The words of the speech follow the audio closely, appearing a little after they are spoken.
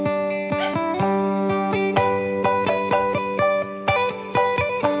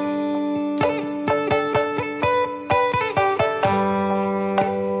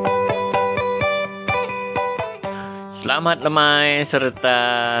Selamat lemai serta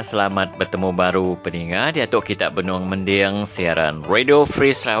selamat bertemu baru pendengar di atuk kita benuang mendiang siaran Radio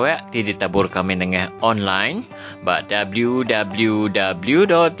Free Sarawak di ditabur kami dengan online ba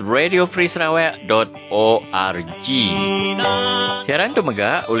www.radiofreesarawak.org. Siaran tu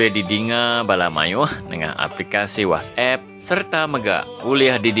mega boleh didengar bala mayuh dengan aplikasi WhatsApp serta mega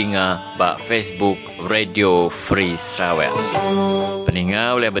boleh didengar ba Facebook Radio Free Sarawak.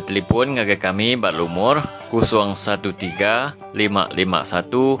 Pendengar boleh bertelefon dengan kami ba lumur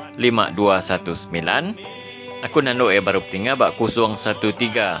 013-551-5219. Aku nanduk baru pendengar ba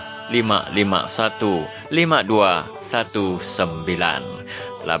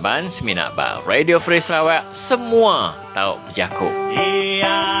 013-551-5219. Laban seminak ba Radio Free Sarawak semua tahu berjaku.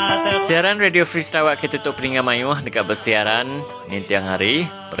 Siaran Radio Free Sarawak kita tutup pendengar mayuh dekat bersiaran ni tiang hari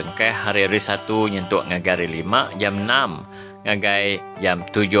perengkai hari-hari 1 nyentuk ngagari 5 jam 6 ngagai jam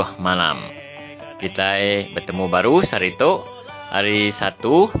 7 malam. Kita bertemu baru hari itu hari 1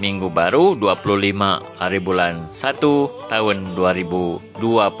 minggu baru 25 hari bulan 1 tahun 2021.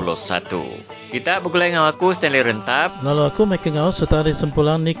 Kita bergulai dengan aku Stanley Rentap. Lalu aku mereka ngau serta hari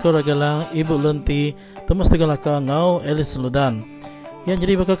sempulang Niko Ragalang, Ibu Lenti, Thomas Tegalaka ngau Alice Ludan. Yang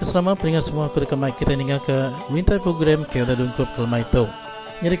jadi bakal keselama peringat semua aku dekat mic kita hingga ke winter program ke udah dungkup kelma itu.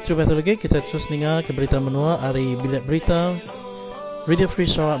 Jadi cuba lagi kita terus hingga ke berita menua hari bilik berita Radio Free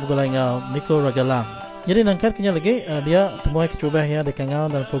Sarawak bergulai ngau Niko Ragalang. Jadi nangkat kenya lagi dia temuai kecuba ya dekat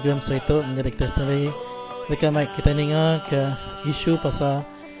ngau dalam program serita menjadi kita sendiri dekat mic kita hingga ke isu pasal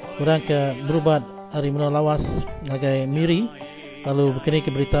orang ke berubat hari menua lawas ngagai miri. Lalu begini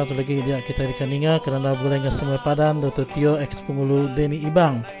ke berita tu lagi dia kita dekat hingga kerana bergulai ngau semua padan Dr. Tio ex pengulu Denny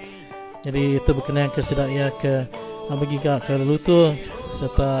Ibang. Jadi itu berkenaan ke sedak ia ke bagi ke lutu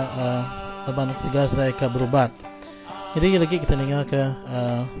serta teman ketiga sedak ia berubat. Jadi lagi kita dengar ke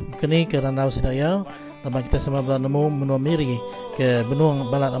kini ke randau sedaya teman kita semua belah nemu menua miri ke benuang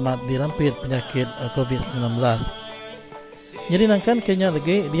balat amat dirampit penyakit COVID-19. Jadi nangkan kenya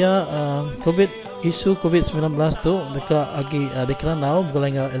lagi dia isu COVID-19 tu dekat agi dekat randau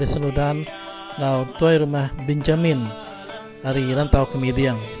bergulai dengan Alison Ludan ngau tuai rumah Benjamin hari rantau ke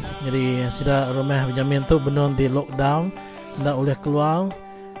Mediang. Jadi sida rumah Benjamin tu benon di lockdown ndak boleh keluar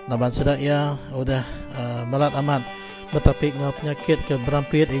laban sedak ya udah balat amat bertapik dengan penyakit ke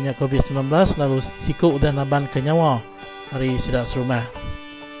berampit ianya COVID-19 lalu siku udah naban ke nyawa hari sidak serumah.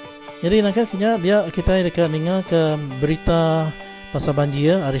 Jadi nangkan kenya dia kita dekat dengar ke berita pasal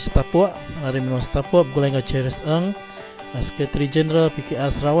banjir hari Setapua hari menua Setapua bergulai dengan Cheris Eng Sekretari Jeneral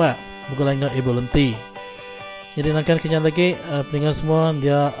PKR Sarawak bergulai dengan Ibu Lenti. Jadi nangkan kenya lagi pendengar semua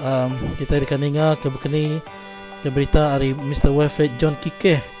dia kita dekat dengar ke berkeni ke berita hari Mr. Wilfred John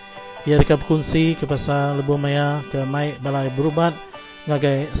Kikeh. Ia dekat berkongsi ke pasal lebuh maya ke mai balai berubat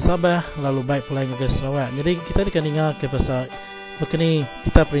ngagai Sabah lalu baik pulai ngagai Sarawak. Jadi kita dekat dengar ke pasal berkeni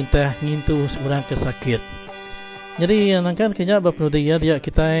kita perintah ngintu orang ke sakit. Jadi nangkan kenya berpenudia dia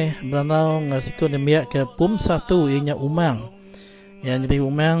kita beranau ngasiku demiak ke PUM 1 ianya Umang. Ya jadi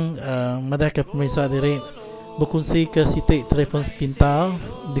Umang madah ke pemirsa diri berkongsi ke sitik telefon pintar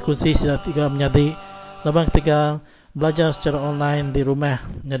dikongsi sida tiga menjadi labang ketiga belajar secara online di rumah.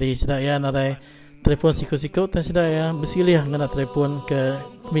 Jadi sedak ya narai telefon siku-siku dan sedak ya bersilih dengan telefon ke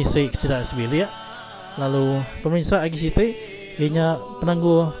misik sedak sebilik. Lalu pemirsa agi sitik ianya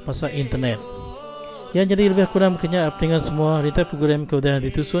penangguh pasal internet. Yang jadi lebih kurang kenya pendengar semua rita program ke udah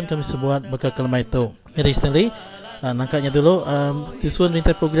ditusun kami sebuat bakal kelma itu. Jadi Stanley nangkatnya dulu tusun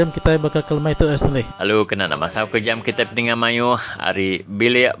rita program kita bakal kelma itu Stanley. Lalu kena nak masuk ke jam kita pendengar mayuh hari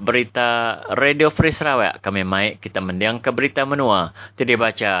bilik berita Radio Free Sarawak. Kami mai kita mendiang ke berita menua tidak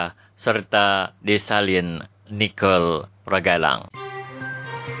baca serta disalin Nicole Ragalang.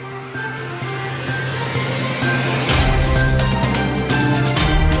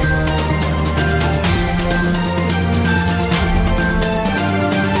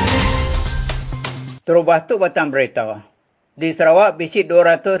 Terubah tu batang berita. Di Sarawak bisik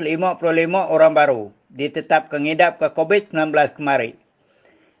 255 orang baru ditetap kengidap ke COVID-19 kemari.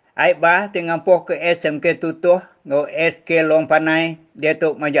 Aibah tengampuh ke SMK Tutuh ngau SK Long Panai dia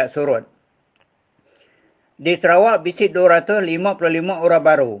tu majak surut. Di Sarawak bisik 255 orang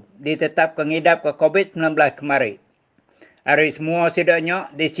baru ditetap kengidap ke COVID-19 kemari. Hari semua sidaknya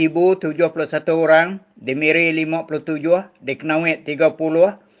di Sibu 71 orang, di Miri 57, di Kenawit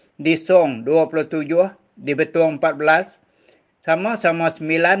 30, di Song 27, di Betuang 14, sama-sama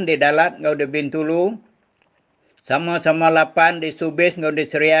 9 di Dalat ngau di Bintulu, sama-sama 8 di Subis ngau di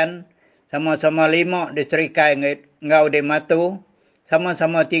Serian, sama-sama 5 di Serikai ngau di Matu,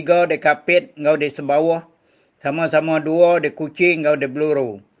 sama-sama 3 di Kapit ngau di Sembawah, sama-sama 2 di Kuching ngau di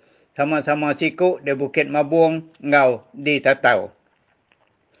Bluru, sama-sama sikuk di Bukit Mabung, Ngau, di Tatau.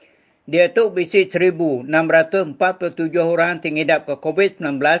 Dia tu bisi 1,647 orang tingidap ke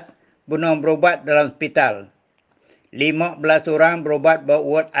COVID-19 bunuh berubat dalam hospital. 15 orang berubat di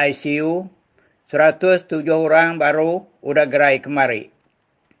ward ICU, 107 orang baru udah gerai kemari.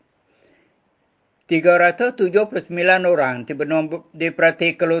 379 orang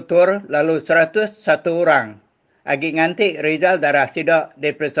diperhati kelutur, lalu 101 orang agi ngantik result darah sidak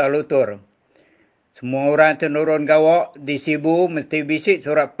diperiksa lutur. Semua orang tenurun gawak di Sibu mesti bisik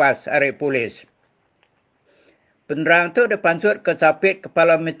surat pas hari polis. Penerang tu dipansut ke Sapit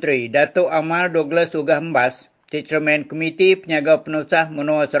Kepala Menteri Datuk Amal Douglas Ugah Mbas di Cermin Komiti Penyaga Penusah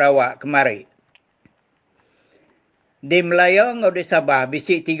Menua Sarawak kemari. Di Melaya ngau di Sabah,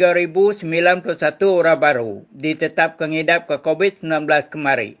 bisik 3,091 orang baru ditetap kengidap ke COVID-19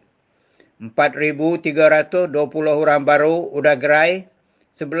 kemari. 4,320 orang baru udah gerai,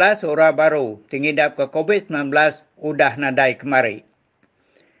 11 orang baru tingidap ke COVID-19 udah nadai kemari.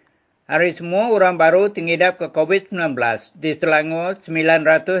 Hari semua orang baru tingidap ke COVID-19 di Selangor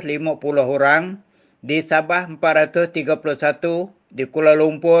 950 orang, di Sabah 431, di Kuala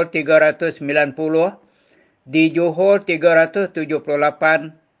Lumpur 390, di Johor 378,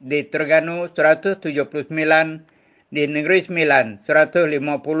 di Terengganu 179, di Negeri Sembilan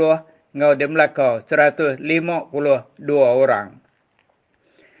 150, ngau di Melaka 152 orang.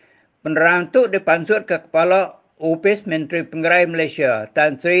 Penerang tu dipansut ke Kepala Opis Menteri Penggerai Malaysia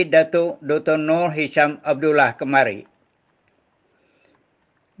Tan Sri Datuk Dr. Nur Hisham Abdullah kemari.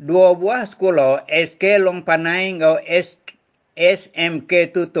 2 buah sekolah SK Long Panai ngau SMK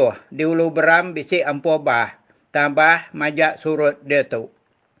Tutuh di Ulu Beram bisik Ampua Bah, tambah majak surut dia tu.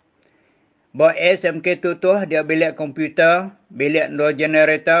 Bahawa SMK Tutuh dia bilik komputer, bilik dua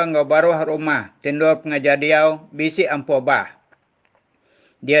generator ngau baru rumah, tindor pengajar diau bisik Ampua Bah.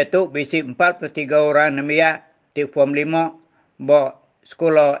 Dia tu bisik 43 orang namiak di Form 5 bahawa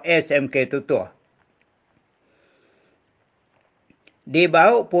sekolah SMK Tutuh. Di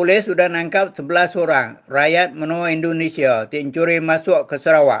Bau, polis sudah nangkap 11 orang rakyat menua Indonesia mencuri masuk ke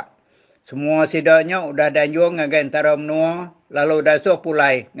Sarawak. Semua sidaknya sudah danjung ngagai antara menua, lalu dah suh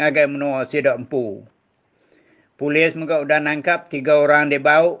pulai ngagai menua sidak empu. Polis juga sudah nangkap 3 orang di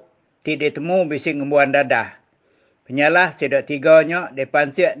Bau, tidak ditemu bising ngembuan dadah. Penyalah sidak 3-nya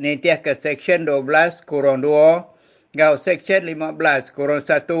dipansik nitiah ke Seksyen 12-2, ngau Seksyen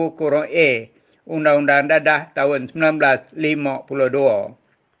 15-1-A, Undang-Undang Dadah tahun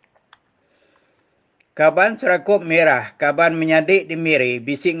 1952. Kaban Serakup Merah, kaban menyadik di Miri,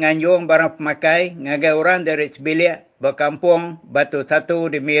 bisik nganjung barang pemakai, ngagai orang dari sebilik, berkampung, Batu Satu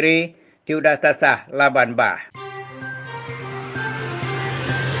di Miri, tiudah tasah Laban Bah.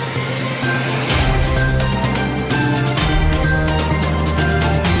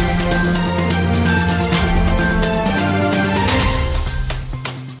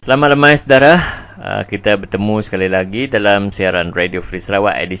 Selamat lemai saudara, kita bertemu sekali lagi dalam siaran Radio Free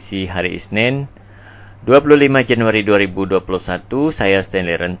Sarawak edisi hari Isnin 25 Januari 2021. Saya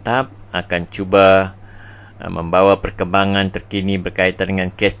Stanley Rentap akan cuba membawa perkembangan terkini berkaitan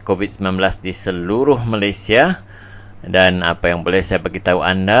dengan kes COVID-19 di seluruh Malaysia, dan apa yang boleh saya beritahu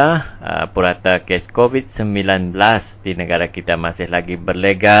anda, purata kes COVID-19 di negara kita masih lagi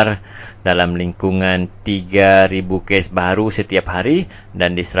berlegar dalam lingkungan 3,000 kes baru setiap hari,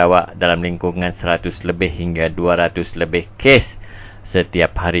 dan di Sarawak dalam lingkungan 100 lebih hingga 200 lebih kes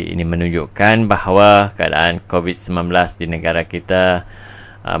setiap hari. Ini menunjukkan bahawa keadaan COVID-19 di negara kita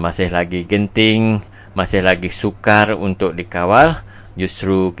masih lagi genting, masih lagi sukar untuk dikawal.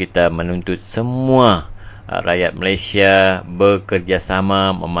 Justru kita menuntut semua rakyat Malaysia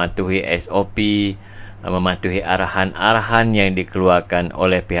bekerjasama mematuhi SOP, mematuhi arahan-arahan yang dikeluarkan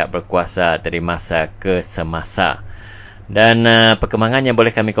oleh pihak berkuasa dari masa ke semasa. Dan perkembangan yang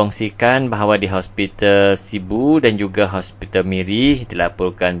boleh kami kongsikan bahawa di Hospital Sibu dan juga Hospital Miri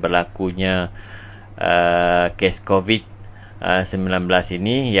dilaporkan berlakunya kes COVID-19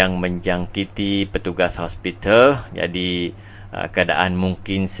 ini yang menjangkiti petugas hospital. Jadi keadaan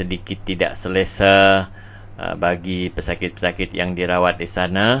mungkin sedikit tidak selesa bagi pesakit-pesakit yang dirawat di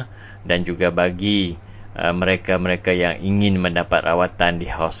sana, dan juga bagi mereka-mereka yang ingin mendapat rawatan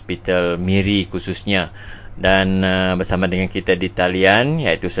di Hospital Miri khususnya. Dan bersama dengan kita di talian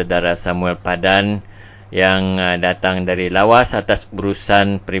iaitu saudara Samuel Padan yang datang dari lawas atas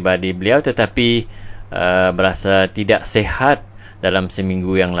urusan peribadi beliau, tetapi berasa tidak sihat dalam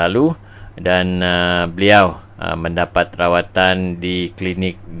seminggu yang lalu, dan beliau mendapat rawatan di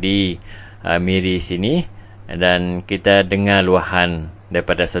klinik di Miri sini. Dan kita dengar luahan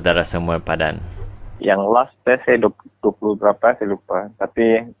daripada saudara Samuel Padan. Yang last test saya 20 berapa saya lupa,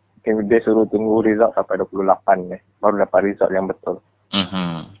 tapi dia suruh tunggu result sampai 28 ni. Baru dapat result yang betul.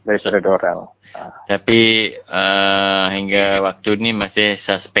 Daripada diorang. Tapi hingga waktu ni masih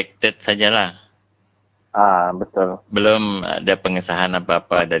suspected sajalah. Betul. Belum ada pengesahan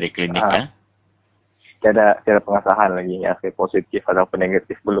apa-apa dari klinik ya? Tiada pengesahan lagi yang positif ataupun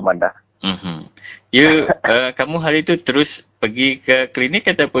negatif, belum ada. Kamu hari itu terus pergi ke klinik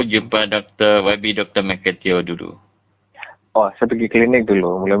ataupun jumpa Dr. McAteer dulu? Saya pergi klinik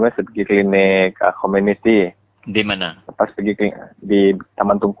dulu. Mula-mula saya pergi klinik community. Di mana? Lepas pergi di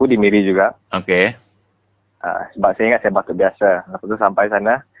Taman Tunku di Miri juga. Okey. Sebab saya ingat saya batuk biasa. Lepas tu sampai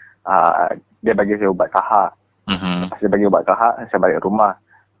sana, dia bagi saya ubat kahak. Lepas dia bagi ubat kahak, saya balik rumah.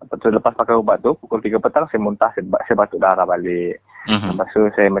 Lepas pakai ubat tu, pukul 3 petang saya muntah, saya batuk darah balik. Lepas tu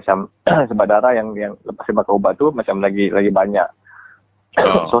saya macam, sebab darah yang lepas saya pakai ubat tu, macam lagi banyak.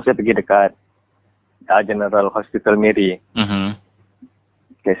 So saya pergi dekat General Hospital Miri.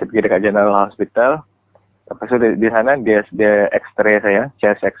 Okay, saya pergi dekat General Hospital. Lepas tu di sana dia x-ray saya,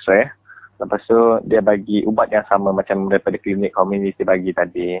 chest x-ray. Lepas tu dia bagi ubat yang sama macam daripada klinik community bagi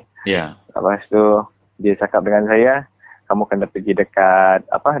tadi. Lepas tu dia cakap dengan saya, kamu kena pergi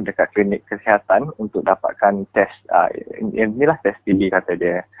dekat klinik kesihatan untuk dapatkan test. Inilah test TB kata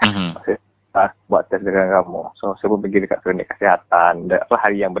dia. Buat test dengan kamu. So saya pun pergi dekat klinik kesihatan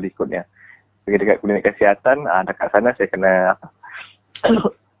hari yang berikutnya. Pergi dekat klinik kesihatan, dekat sana saya kena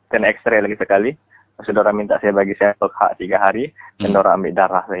x-ray lagi sekali. Lepas tu diorang minta saya bagi sampel hak 3 hari dan diorang ambil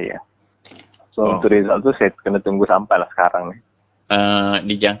darah saya. So untuk result tu saya kena tunggu sampailah sekarang ni.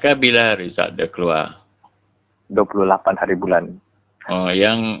 Dijangka bila result dia keluar? 28 hari bulan.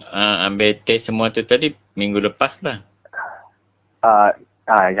 Yang ambil test semua tu tadi minggu lepas lah?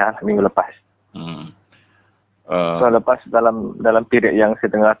 Ya, minggu lepas. So lepas dalam period yang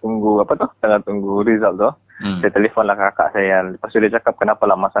saya tengah tunggu result tu, saya telefonlah kakak saya. Lepas tu dia cakap kenapa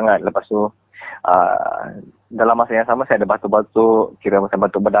lama sangat. Lepas tu dalam masa yang sama saya ada batuk-batuk, kira macam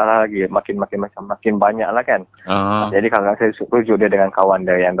batuk berdarah lagi, makin banyak lah kan. Jadi kakak saya rujuk dia dengan kawan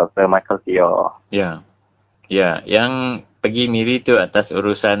dia yang Dr. Michael Teo. Ya, yang pergi Miri tu atas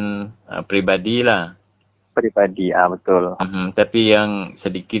urusan peribadi lah. Peribadi, betul. Tapi yang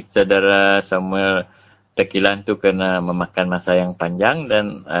sedikit saudara Samuel Tekilan tu kena memakan masa yang panjang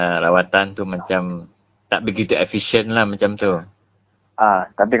dan rawatan tu macam tak begitu efisien lah macam tu.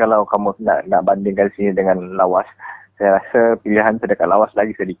 Tapi kalau kamu nak bandingkan sini dengan Lawas, saya rasa pilihan terdekat Lawas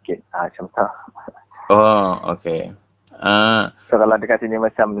lagi sedikit. Macam tu. Okey. So kalau dekat sini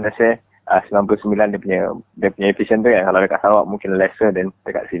macam let's say 99 dia punya efisien tu kan. Kalau dekat Sarawak mungkin lesser dan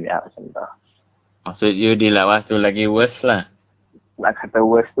dekat sini macam tu. Maksud you di Lawas tu lagi worse lah? Nak kata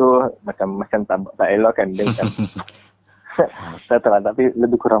worse tu macam tak elok kan. Dia macam tak tahu lah, tapi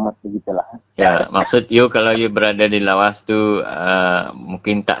lebih kurang macam begitulah. Ya, maksud you kalau you berada di Lawas tu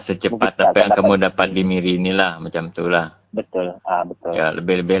mungkin tak secepat apa yang kamu dapat di Miri ni lah, macam tu lah. Betul, betul. Ya,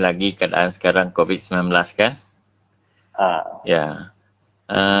 lebih-lebih lagi keadaan sekarang COVID-19 kan? Ya.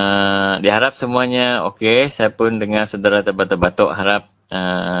 Diharap semuanya okey. Saya pun dengan saudara terbatuk-batuk harap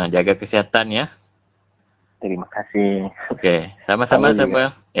jaga kesihatan ya. Terima kasih. Okey, sama-sama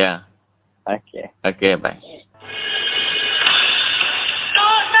Samuel. Ya. Okey, bye.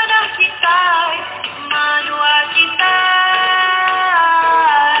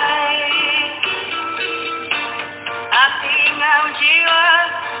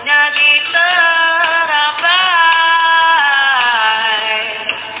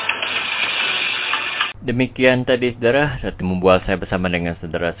 Demikian tadi saudara, satu membual saya bersama dengan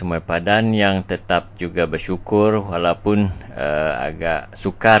saudara Samuel Padan yang tetap juga bersyukur walaupun agak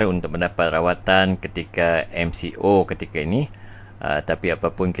sukar untuk mendapat rawatan ketika MCO ketika ini. Tapi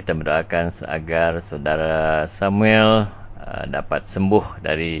apapun kita mendoakan agar saudara Samuel dapat sembuh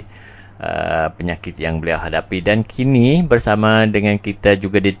dari penyakit yang beliau hadapi. Dan kini bersama dengan kita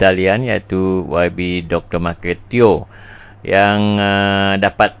juga di talian iaitu YB Dr. Michael Teo yang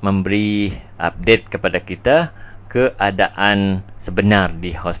dapat memberi update kepada kita keadaan sebenar di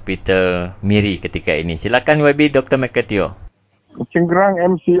Hospital Miri ketika ini. Silakan YB Dr. Michael Teo. Cengkerang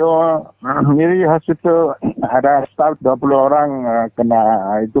MCO Miri Hospital ada staff 20 orang kena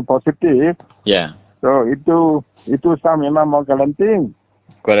itu positif. Ya. So itu staff memang mau karantin.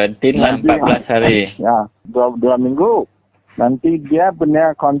 Kuarantin lah 14 hari. Ya, 2 minggu. Nanti dia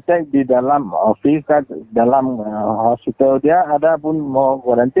punya kontak di dalam office, dalam hospital dia ada pun mau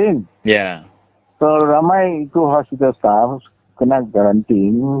karantin. Ya. So ramai itu hospital staff kena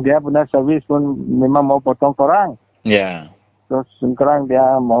karantin. Dia punya servis pun memang mau potong korang. Ya. So sekarang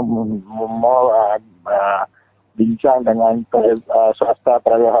dia mau bincang dengan swasta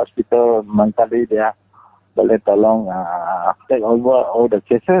private hospital mengkali dia boleh tolong take over all the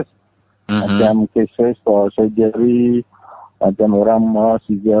cases. Macam cases for surgery, macam orang mau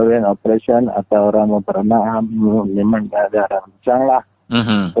cesarean operation atau orang mau beranak, memang ada rancang lah.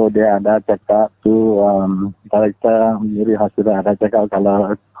 So dia ada cakap tu director Miri Hospital ada cakap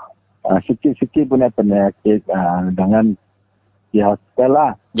kalau sikit-sikit punya penyakit jangan pergi hospital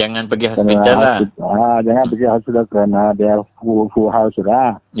lah. Jangan pergi hospital lah. Jangan pergi hospital kerana dia full house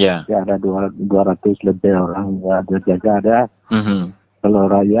sudah. Ya. Dia ada 200 lebih orang dia jaga dia. Kalau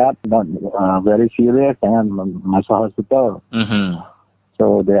rakyat not very serious jangan masuk hospital.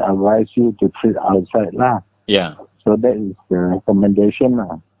 So they advise you to treat outside lah. Yeah. So that is the recommendation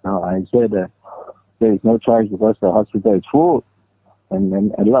lah. Now I say that there is no choice because the hospital is full and then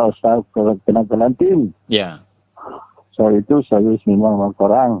a lot of staff kena karantin. Yeah. So itu servis memang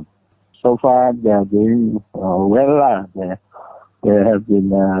kurang. So far they are doing well lah. They have been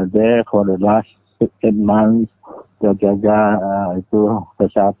there for the last 8 months. Dia jaga itu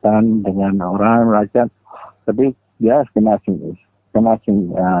kesihatan dengan orang rakyat. Tapi dia kena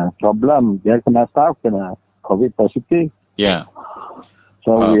problem. Dia kena staff kena COVID positif. Yeah.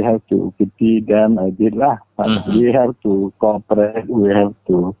 So we have to pity them a bit lah. We have to cooperate. We have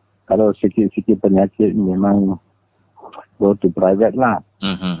to, kalau sikit-sikit penyakit memang go to private lah.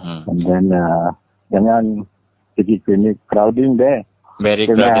 And then jangan pergi klinik crowding there. Very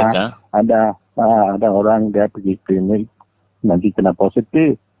crowded lah. Ada orang dia pergi klinik nanti kena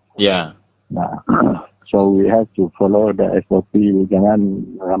positif. Yeah. Nah, so we have to follow the SOP. Jangan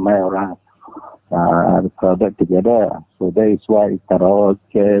ramai orang crowded together. So that is why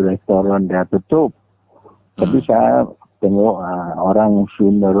karaoke, restoran dia tutup. Tapi saya tengok orang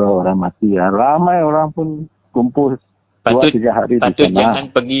funeral, orang mati, ramai orang pun kumpul 2-3 hari di sana. Patut jangan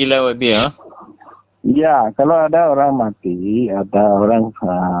pergilah Wabi ya. Ya, kalau ada orang mati, ada orang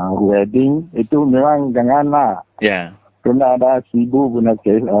wedding, itu memang janganlah. Ya. Kena ada 1,000 punya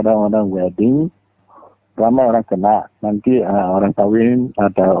kes orang-orang wedding, ramai orang kena. Nanti orang kahwin,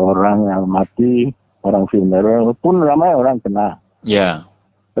 ada orang yang mati, orang funeral pun ramai orang kena. Ya.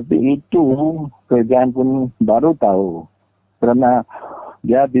 Tapi itu kerjaan pun baru tahu. Kerana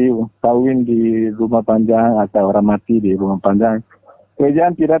dia kahwin di rumah panjang atau orang mati di rumah panjang.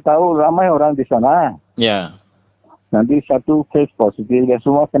 Kerjaan tidak tahu ramai orang di sana. Ya. Nanti satu case positif dia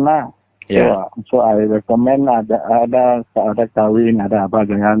semua kena. Ya. So I recommend ada kahwin, ada apa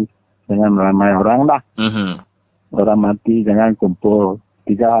jangan ramai orang lah. Orang mati jangan kumpul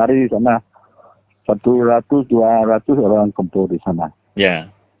 3 hari sana. 100-200 orang kumpul di sana.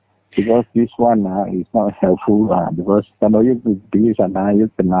 Ya. Because this one is not helpful because kalau you pergi sana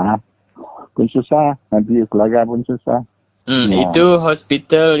you kena pun susah, nanti keluarga pun susah. Itu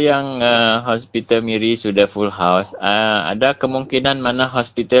hospital yang hospital Miri sudah full house. Ada kemungkinan mana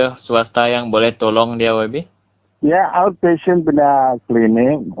hospital swasta yang boleh tolong dia Wabi? Ya, outpatient punya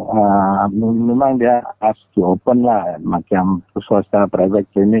klinik memang dia has to open lah macam swasta private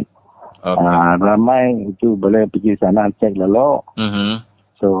klinik. Ramai itu boleh pergi sana cek lalu.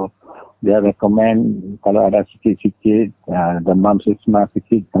 So dia recommend kalau ada sikit-sikit demam sesama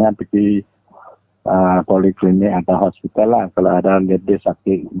sikit jangan pergi poliklinik atau hospital lah. Kalau ada lebih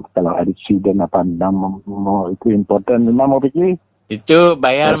sakit, kalau ada accident apa itu important memang mau pergi. Itu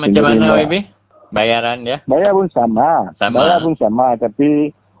bayar macam mana Wabi? Bayaran dia? Bayar pun sama. Bayar pun sama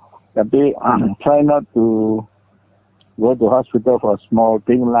tapi try not to go to hospital for small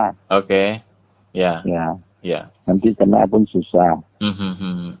thing lah. Okay. Ya. Ya. Nanti kena pun susah.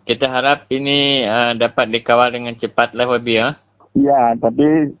 Kita harap ini dapat dikawal dengan cepat lah Wabi ya. Ya,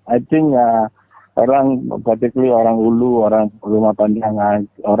 tapi I think orang, particularly orang ulu, orang rumah panjang,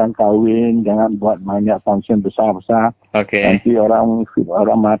 orang kahwin, jangan buat banyak function besar-besar. Okay. Nanti orang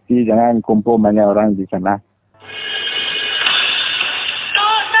mati, jangan kumpul banyak orang di sana.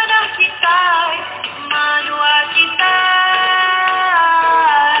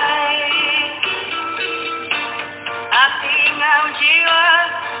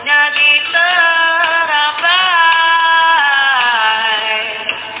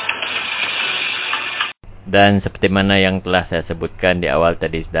 Dan seperti mana yang telah saya sebutkan di awal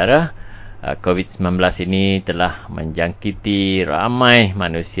tadi saudara, COVID-19 ini telah menjangkiti ramai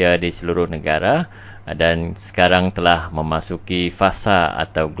manusia di seluruh negara dan sekarang telah memasuki fasa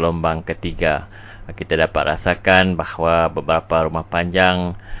atau gelombang ketiga. Kita dapat rasakan bahawa beberapa rumah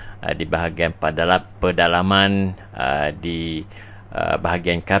panjang di bahagian pedalaman di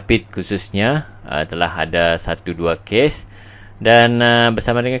bahagian Kapit khususnya telah ada 1-2 kes. Dan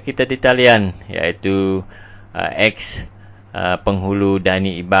bersama dengan kita di talian iaitu ex penghulu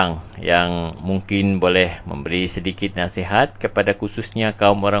Dani Ibang yang mungkin boleh memberi sedikit nasihat kepada khususnya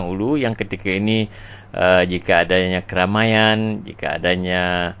kaum orang Ulu yang ketika ini jika adanya keramaian, jika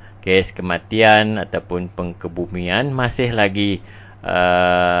adanya kes kematian ataupun pengkebumian masih lagi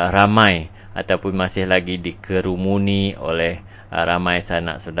ramai ataupun masih lagi dikerumuni oleh ramai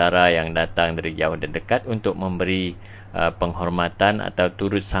sanak saudara yang datang dari jauh dan dekat untuk memberi penghormatan atau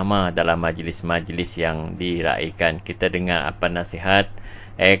turut sama dalam majlis-majlis yang diraikan. Kita dengar apa nasihat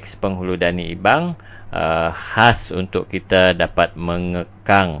ex-penghulu Dani Ibang khas untuk kita dapat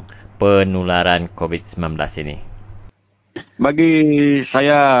mengekang penularan COVID-19 ini. Bagi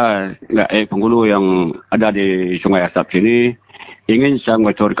saya, penghulu yang ada di Sungai Asap sini, ingin saya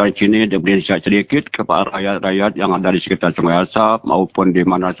mengaturkan sini dan beri nasihat sedikit kepada rakyat-rakyat yang ada di sekitar Sungai Asap maupun di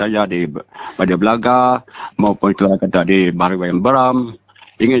mana saja di Badia Belaga maupun kata di Bahari Wayang Beram.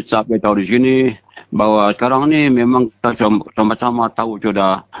 Ingin saya beritahu di sini bahawa sekarang ni memang kita sama-sama tahu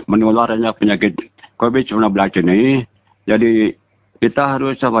sudah menularnya penyakit COVID-19 ini. Jadi kita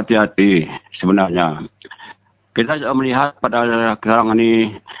harus hati-hati sebenarnya. Kita melihat pada sekarang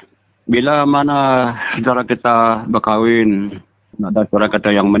ini bila mana saudara kita berkahwin, ada saudara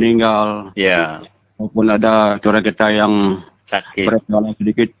kita yang meninggal, maupun ada saudara kita yang sakit, berjalan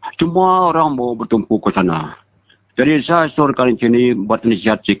sedikit, semua orang mau bertumpu ke sana. Jadi saya suruhkan di sini buat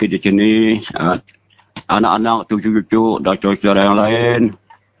nasihat sikit di sini, anak-anak, cucu-cucu dan saudara yang lain,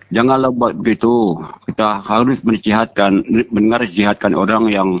 janganlah buat begitu. Kita harus menasihatkan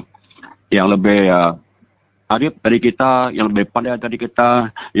orang yang lebih arif dari kita, yang lebih pandai dari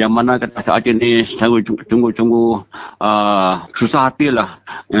kita, yang mana kita saat ini sungguh-sungguh susah hatilah.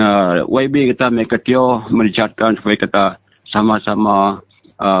 YB kita mereka menasihatkan supaya kita sama-sama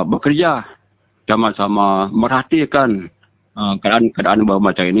bekerja, sama-sama merhatikan keadaan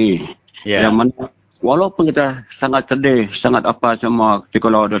macam ini. Yang mana walaupun kita sangat sedih, sangat apa semua,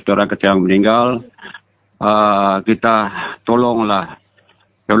 kalau ada saudara kita yang meninggal, kita tolonglah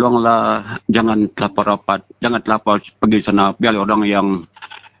jangan terlampau rapat, jangan terlampau pergi sana, biar orang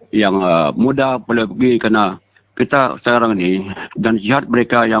yang muda boleh pergi, kerana kita sekarang ni dan jihad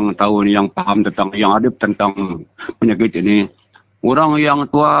mereka yang tahu ni, yang faham tentang, yang ada tentang penyakit ini, orang yang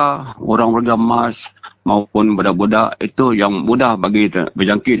tua, orang bergamas maupun budak-budak itu yang mudah bagi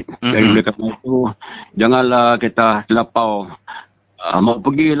berjangkit. Jadi oleh kerana itu janganlah kita terlampau mau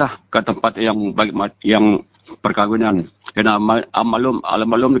pergilah ke tempat yang perkahwinan. Kena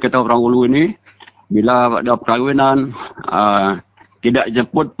maklum kita orang Ulu ini, bila ada perkahwinan, tidak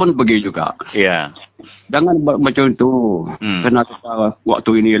jemput pun pergi juga. Jangan buat macam itu. Kena kita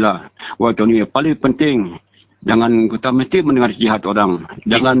waktu ini paling penting. Jangan kita mesti mendengar nasihat orang.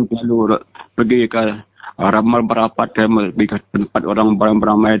 Jangan terlalu pergi ke ramal berapat, pergi ke tempat orang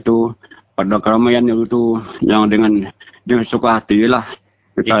beramai itu, pada keramaian itu yang dengan suka hati lah.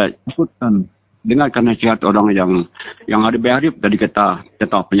 Kita ikutkan. Dengarkan nasihat orang yang ada berharap dari kita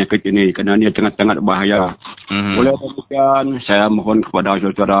tentang penyakit ini, kerana ini sangat-sangat bahaya. Oleh demikian, saya mohon kepada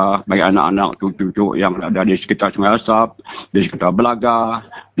saudara, baik anak-anak, cucu-cucu yang ada di sekitar Sungai Asap, di sekitar Belaga,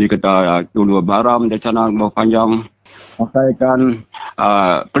 di sekitar Tulu Baram, di sana bawah panjang, pakaikan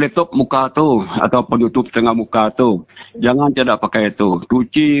pelitup muka tu atau penutup tengah muka tu. Jangan tidak pakai itu.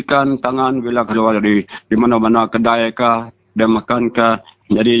 Cucikan tangan bila keluar dari di mana-mana kedai kah, dan makan kah.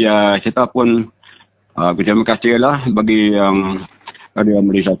 Jadi kita pun terima kasihlah bagi yang ada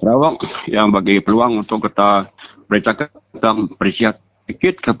Malaysia Sarawak yang bagi peluang untuk kita bercakap tentang persihat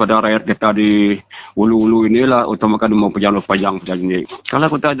sedikit kepada rakyat kita di Ulu-Ulu inilah, utamakan mau pejang ini. Kalau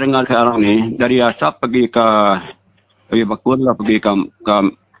kita dengar sekarang ni dari Asap pergi ke Bakun lah, pergi ke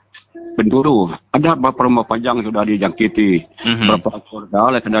Benduru, ada beberapa rumah panjang sudah dijangkiti, beberapa keluarga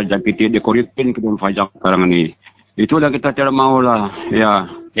lah kena dijangkiti, di Korintin kedua panjang sekarang ni. Itulah kita tidak maulah,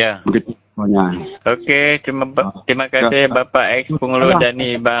 begitu semuanya. Okey, terima kasih Bapak Ex Penghulu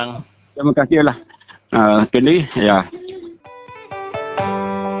Dani Ibang. Terima kasihlah. Kelly,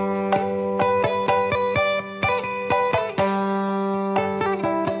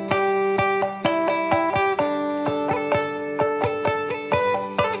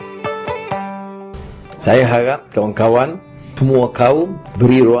 Saya harap kawan-kawan semua kaum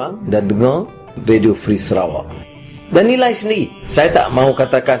beri ruang dan dengar Radio Free Sarawak. Dan nilai sendiri. Saya tak mahu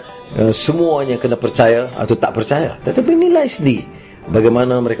katakan semuanya kena percaya atau tak percaya. Tetapi nilai sendiri.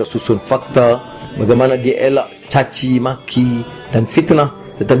 Bagaimana mereka susun fakta, bagaimana dia elak caci, maki dan fitnah.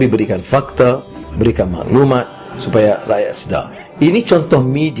 Tetapi berikan fakta, berikan maklumat supaya rakyat sedar. Ini contoh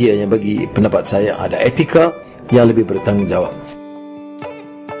media yang bagi pendapat saya ada etika yang lebih bertanggungjawab.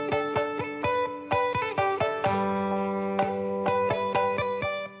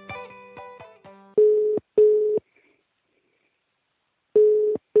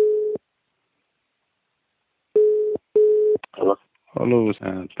 Lalu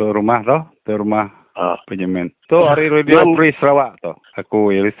tu rumah penyemen. Tu hari Radio Free Sarawak tu.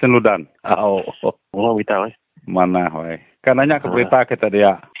 Aku Ellison Ludan. Oh, kita mana hoy. Kan nanya ke berita kita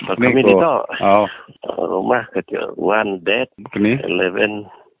dia. Kami dito. Rumah kecil. One dead. Kini. 11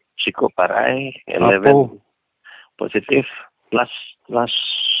 Siko Parai. 11 positif. Last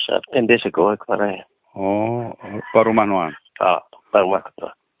 10 days ago Parai. Oh, rumah nuan. Rumah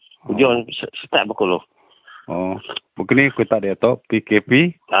kita. Ujian start berkulu. Oh, begini kita dia tu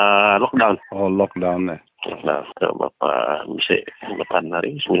PKP. Lockdown. Oh, lockdown lah. Nah, berapa bisa 8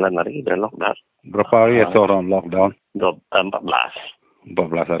 hari, 9 hari dah lockdown. Berapa hari seorang lockdown? 14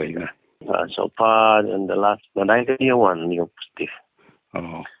 hari ni. So far in the last 9 one new positif.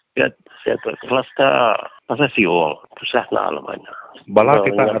 Oh. Ya, saya cluster pasal siul, susah nak alamanya. Bala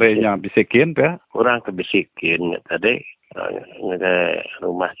kita harinya bisikin ya? Kurang kebisikin tadi. Ada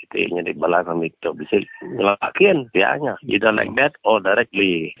rumah kita yang di bala kami tu bisik ngelakin bianya. Either like that or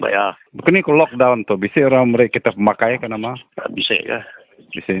directly bayar. Begini kalau lockdown tu bisik orang mereka kita pemakai kan nama? Bisik ke?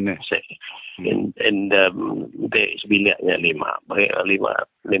 Bisik ni. Bisik. And the sebiliknya 5. Beri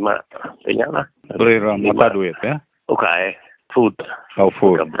 5 banyak lah. Beri mata duit ya? Okay. Food.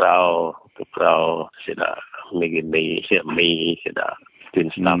 Food. Kebrau sudah mie sudah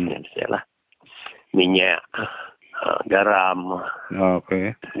tin stuffnya lah. Minyak. Garam,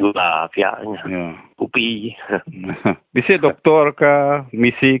 okay. Gula, piaknya, kopi. Bisa doktor ke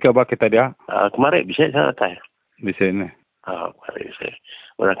misi ke apa kita dia? Kemarin bisa saya tanya. Bisa ni. Kemarin bisa.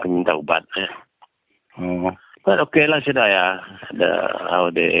 Orang akan minta ubat. Oh. But okay lah sudah ya.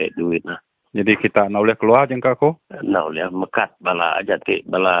 Ada duit lah. Jadi kita nak boleh keluar jengka aku? Nak boleh mekat bala jati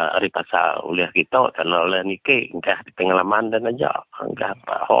bala hari pasal boleh kita tak nak boleh nikah engkau di pengalaman dan aja engkau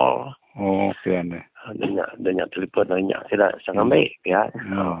apa hall. Oh, kian deh. Dia telefon dia tidak sangat baik ya.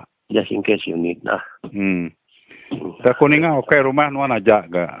 Just in case you need lah. Tak kuninga okay rumah nuan aja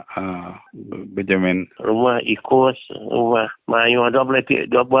ke Benjamin. Rumah ikut rumah mayu 12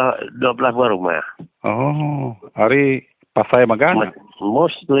 buah rumah. Oh, hari pasai magan.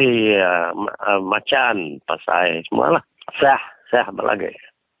 Mostly macan pasai semualah. Sah berlagai.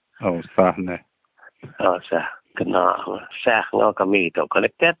 Oh, sah ni. Sah. Kena sah ngau kami tu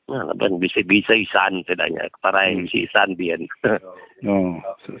connected dan bisa isan sedanya keparai si isan bian. Oh,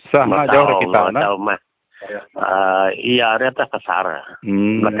 sah nak jauh kita nak. Iya, rata pasar.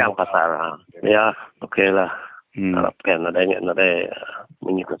 Belakang pasar. Ya, okey lah. Harapkan adanya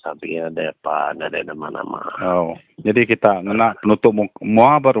mengikut sapi ada apa ada nama-nama. Oh, jadi kita nak penutup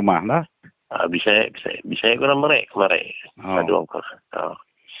mua berumah lah. Bisa kurang merek. Aduh kau.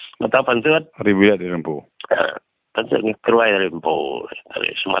 Mata pantut. Ribuan di Rempu. Pantut ni keruai dari Rempu. Dari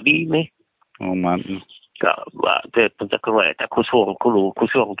Semadi ni. Oh, man. Kak, pantut keruai. Tak kusung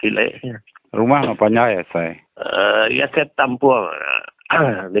kile. Rumah apanya ya saya? Ya saya tampung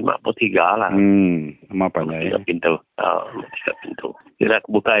 53 lah. Apanya ya? 3 pintu. 3 pintu. Kira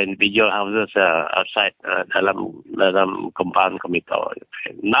buka individual houses outside dalam compound kami tu.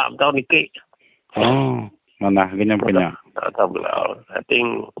 6 tahun nikah. Oh, mana ganyan punya? Tak tahu. I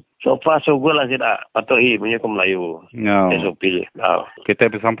think so far so good lah tidak. Patuhi punya ke Melayu. SOP.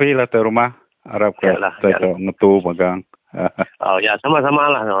 Kita sampai lah ke rumah. Harap ke kita ngetu pegang. Ya sama-sama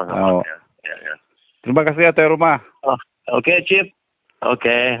lah. Ya. Terima kasih atas rumah. Okay, Chief.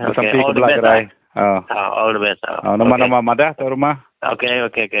 Okay. Sampai ke belakang. All the best. Nama-nama madah atas rumah. Okay.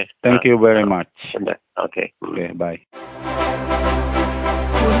 Thank you very much. Okay, bye.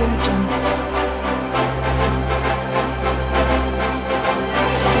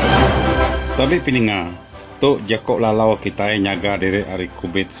 Tapi pininga, tu Jakob lalau kita nyaga diri hari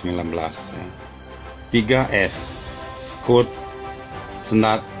COVID-19. 3S, skut,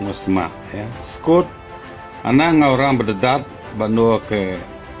 senat, musma. Skut, anak orang berdedat, bandu ke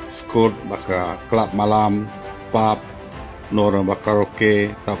skut, baka klub malam, pub, orang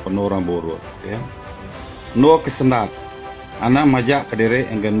bakaroke, ataupun orang buruk. Nuo ke senat, anak majak ke diri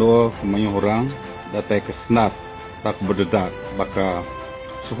enggan nuo kemanyu orang, datai ke senat, tak berdedat, baka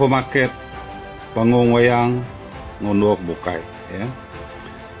supermarket, panggung wayang ngonduak bukai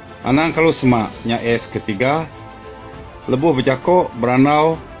anang kalau semak nya es ketiga lebuh berjako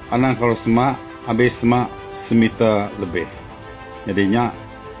beranau anang kalau semak habis semak semita lebih jadinya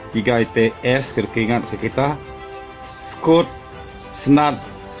 3 IT es keringat ke kita skut senat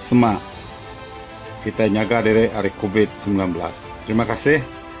semak kita nyaga dari hari COVID-19. Terima kasih.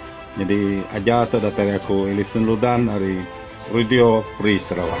 Jadi aja tu dari aku Ellison Ludan dari Radio Free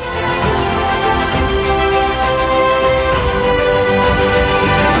Sarawak.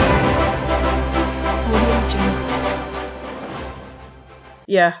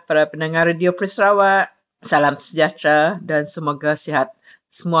 Ya, para pendengar Radio Free Sarawak, salam sejahtera dan semoga sihat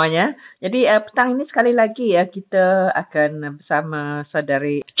semuanya. Jadi petang ini sekali lagi kita akan bersama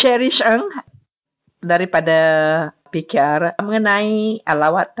saudari Cherish Ng daripada PKR mengenai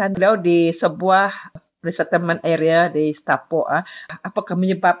lawatan beliau di sebuah resettlement area di Stapok. Apakah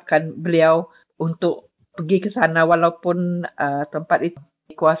menyebabkan beliau untuk pergi ke sana walaupun tempat itu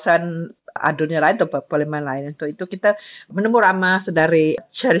kawasan dunia lain atau parlimen lain. Untuk itu kita menemu ramah saudari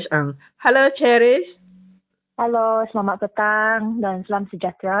Cherish Ng. Halo Cherish. Halo, selamat petang dan salam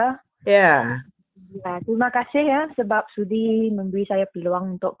sejahtera. Ya. Ya, terima kasih sebab sudi memberi saya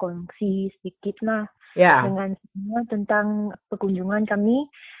peluang untuk kongsi sedikit dengan semua tentang perkunjungan kami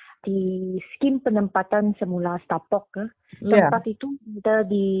di skim penempatan semula Stapok. Tempat itu kita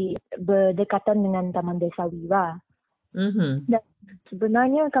berdekatan dengan Taman Desa Wira. Dan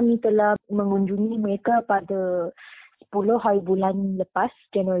sebenarnya kami telah mengunjungi mereka pada 10 hari bulan lepas,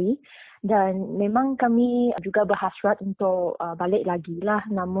 Januari. Dan memang kami juga berhasrat untuk balik lagi lah.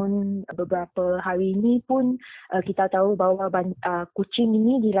 Namun beberapa hari ini pun kita tahu bahawa Kuching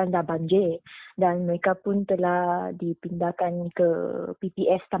ini dilanda banjir. Dan mereka pun telah dipindahkan ke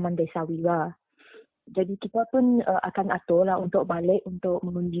PPS Taman Desa Wira. Jadi kita pun akan atur lah untuk balik untuk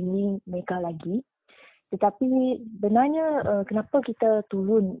mengunjungi mereka lagi. Tetapi benarnya kenapa kita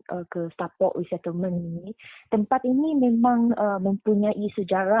turun ke Stapok Resettlement ini, tempat ini memang mempunyai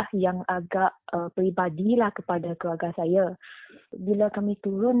sejarah yang agak peribadilah kepada keluarga saya. Bila kami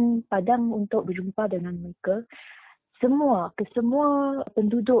turun Padang untuk berjumpa dengan mereka, semua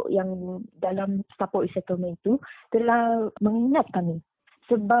penduduk yang dalam Stapok Resettlement itu telah mengingat kami.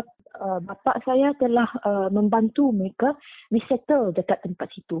 Sebab bapa saya telah membantu mereka resettle dekat tempat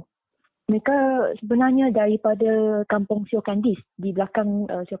situ. Mereka sebenarnya daripada kampung Siokandis, di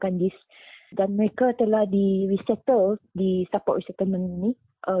belakang Siokandis. Dan mereka telah resettle di Stapok Resettlement ini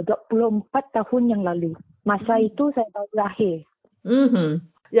 24 tahun yang lalu. Masa itu saya baru lahir.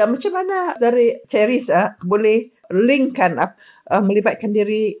 Ya, macam mana dari Cherish boleh linkkan melibatkan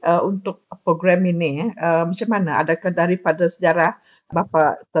diri untuk program ini? Macam mana? Adakah daripada sejarah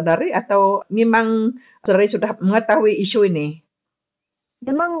bapa saudari atau memang saudari sudah mengetahui isu ini?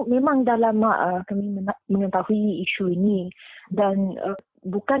 Memang dah lama kami mengetahui isu ini dan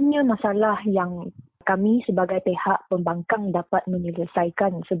bukannya masalah yang kami sebagai pihak pembangkang dapat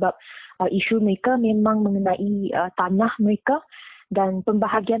menyelesaikan sebab isu mereka memang mengenai tanah mereka dan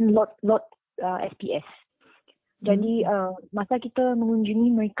pembahagian lot SPS. Jadi masa kita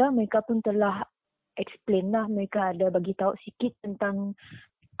mengunjungi mereka pun telah explain lah, mereka ada bagi tahu sikit tentang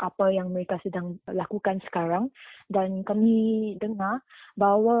apa yang mereka sedang lakukan sekarang dan kami dengar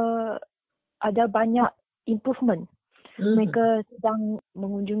bahawa ada banyak improvement. Mereka sedang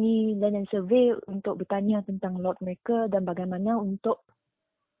mengunjungi land and survey untuk bertanya tentang lot mereka dan bagaimana untuk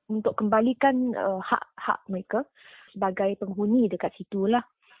kembalikan hak-hak mereka sebagai penghuni dekat situlah.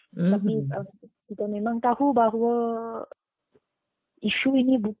 Tapi kita memang tahu bahawa isu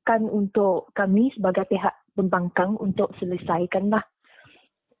ini bukan untuk kami sebagai pihak pembangkang untuk selesaikan lah.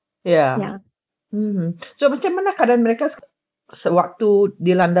 Ya. So macam mana keadaan mereka sewaktu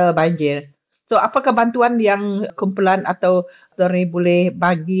dilanda banjir? So apakah bantuan yang kumpulan atau saudari boleh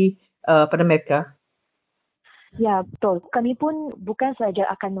bagi pada mereka? Ya, betul. Kami pun bukan saja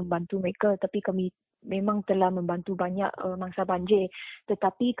akan membantu mereka, tapi kami memang telah membantu banyak mangsa banjir.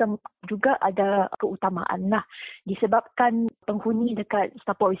 Tetapi juga ada keutamaan lah. Disebabkan penghuni dekat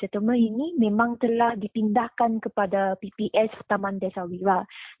Stapok Resettlement ini memang telah dipindahkan kepada PPS Taman Desa Wira.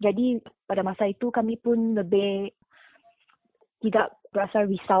 Jadi pada masa itu kami pun lebih tidak berasa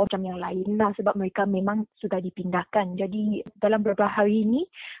risau macam yang lain lah sebab mereka memang sudah dipindahkan. Jadi dalam beberapa hari ini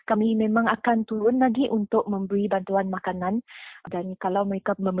kami memang akan turun lagi untuk memberi bantuan makanan dan kalau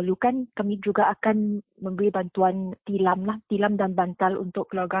mereka memerlukan kami juga akan memberi bantuan tilam dan bantal untuk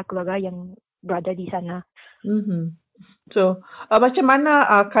keluarga-keluarga yang berada di sana. So macam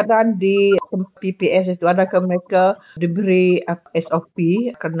mana keadaan di PPS itu? Adakah mereka diberi SOP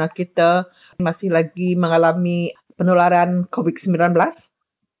kerana kita masih lagi mengalami penularan COVID-19?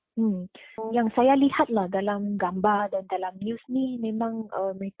 Yang saya lihatlah dalam gambar dan dalam news ni memang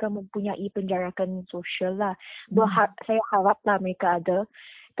mereka mempunyai penjarakan sosial lah. Saya haraplah mereka ada.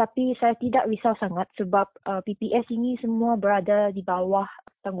 Tapi saya tidak risau sangat sebab PPS ini semua berada di bawah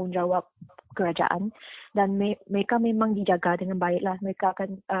tanggungjawab kerajaan dan mereka memang dijaga dengan baiklah.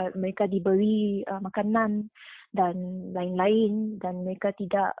 Mereka diberi makanan dan lain-lain dan mereka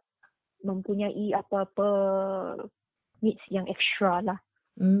tidak mempunyai apa-apa needs yang ekstra lah.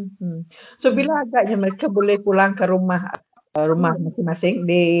 So bila agaknya mereka boleh pulang ke rumah masing-masing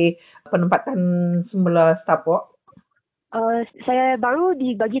di penempatan semula Stapok? Saya baru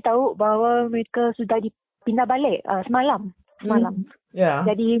dibagi tahu bahawa mereka sudah pindah balik semalam.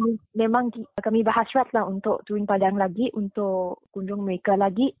 Jadi memang kami berhasrat lah untuk turun padang lagi, untuk kunjung mereka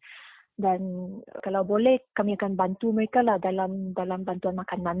lagi. Dan kalau boleh kami akan bantu mereka lah dalam bantuan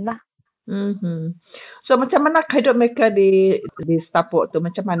makanan lah. So macam mana kehidupan mereka di Stapok tu?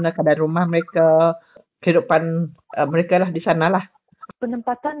 Macam mana keadaan rumah mereka, kehidupan mereka lah di sana lah?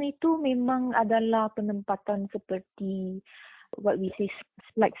 Penempatan itu memang adalah penempatan seperti what we say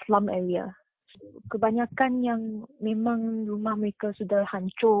like slum area. Kebanyakan yang memang rumah mereka sudah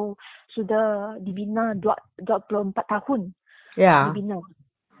hancur, sudah dibina 24 tahun. Dibina.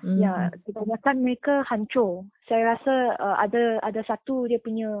 Ya, kebanyakan mereka hancur. Saya rasa ada satu dia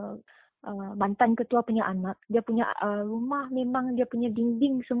punya mantan ketua punya anak, dia punya rumah memang dia punya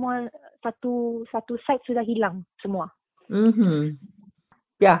dinding semua satu side sudah hilang semua.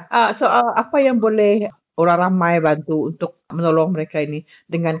 So apa yang boleh orang ramai bantu untuk menolong mereka ini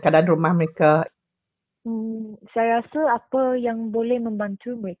dengan keadaan rumah mereka? Saya rasa apa yang boleh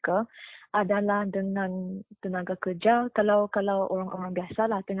membantu mereka adalah dengan tenaga kerja, kalau orang-orang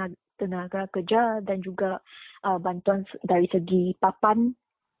biasa lah, tenaga kerja dan juga bantuan dari segi papan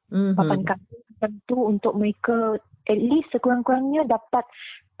kaki tentu untuk mereka at least sekurang-kurangnya dapat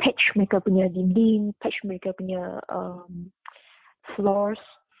patch mereka punya dinding, patch mereka punya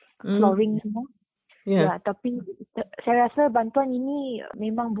flooring semua. Ya, tapi saya rasa bantuan ini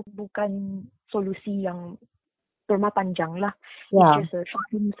memang bukan solusi yang berjangka panjang lah. It's just a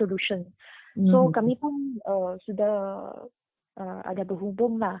short-term solution. So kami pun sudah ada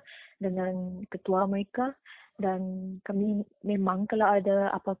berhubung lah dengan ketua mereka, dan kami memang kalau ada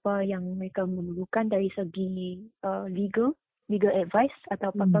apa-apa yang mereka memerlukan dari segi legal advice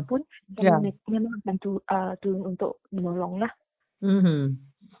atau apa-apa pun, kami memang akan turun untuk menolong lah.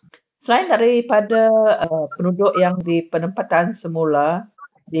 Selain daripada penduduk yang di penempatan semula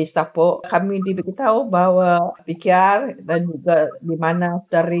di Stapok, kami diberitahu bahawa PKR dan juga di mana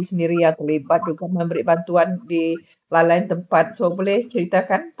dari sendiri yang terlibat juga memberi bantuan di lain tempat. So boleh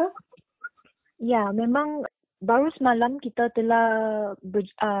ceritakan tu? Ya, memang baru semalam kita telah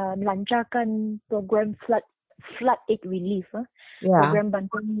melancarkan program flood aid relief. Program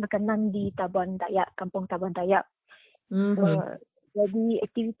bantuan makanan di Tabuan Dayak, Kampung Tabuan Dayak. Jadi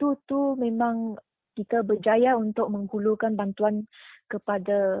aktiviti itu memang kita berjaya untuk menghulurkan bantuan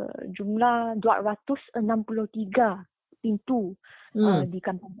kepada jumlah 263 pintu di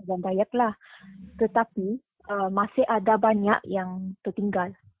Kampung Tabuan Dayak lah. Tetapi masih ada banyak yang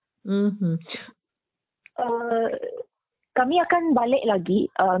tertinggal. Kami akan balik lagi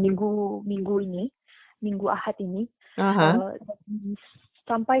minggu Ahad ini.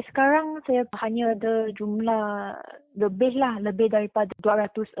 Sampai sekarang saya hanya ada jumlah lebih daripada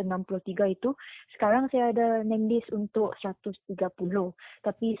 263 itu. Sekarang saya ada name list untuk 130.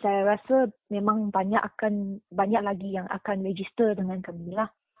 Tapi saya rasa memang banyak lagi yang akan register dengan kami lah.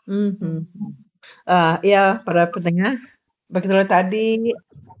 Ya, para pendengar, begitulah tadi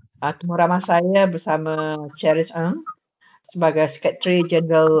temu ramah saya bersama Cherish Ng sebagai Sekretari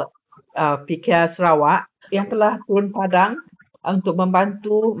Jeneral PKR Sarawak yang telah turun padang untuk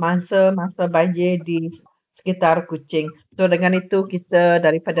membantu masa banjir di sekitar Kuching. So dengan itu kita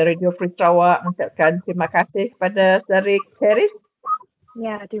daripada Radio Free Sarawak mengucapkan terima kasih kepada Saudari Cherish.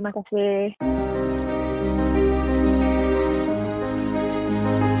 Ya, terima kasih.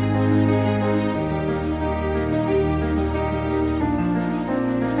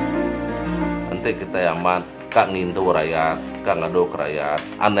 Nanti kita amat kak ngintu rakyat, kak ngadu ke rakyat,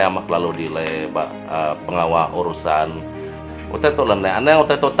 ane amak lalu dile pengawal urusan. Utai tu lene, ane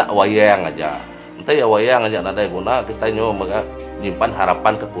utai tu tak wayang aja. Nanti ya wayang aja nada guna kita nyimpan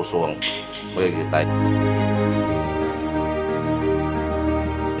harapan ke kusung bagi kita.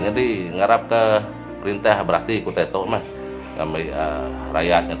 Jadi ngarap ke perintah berarti kutai tu mah kami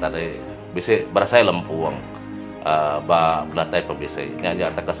rakyatnya tadi bisa berasa lempuang. Belantai pembisai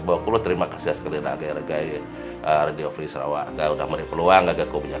ngajak tak sebuah kulo. Terima kasih sekali ragai Radio Free Sarawak udah beri peluang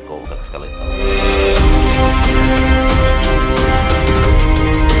agak ko berjako sekali.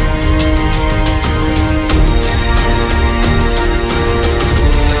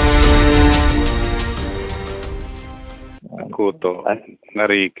 Aku tu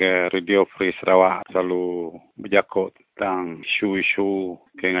ngari ke Radio Free Sarawak selalu berjako tentang isu-isu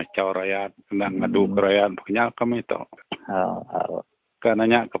ke ngacau rakyat, tentang ngadu ke rakyat, banyak kami tu. Kan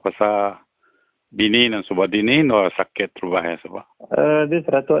nanya ke pasal bini dan subah dini, no sakit terubah ya sebab. Di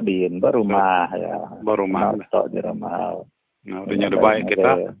Seratua Din, berumah ya. Berumah. Nak di rumah. Nah, dunia baik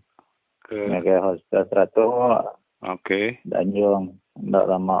kita. Ke hospital Seratua. Okey. Danjung. Ndak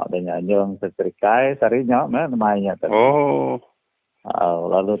lama ada Danjung Setrikai, sarinya namanya tadi. Oh.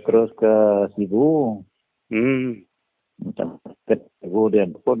 Lalu terus ke Sibu. Macam sibu dia.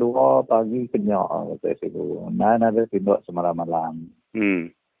 Pukul 2 pagi kenyak kata sibu. Ada tindak semalam-malam.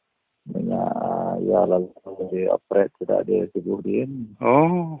 Ya lalu dia operate sudah dia sibu dia.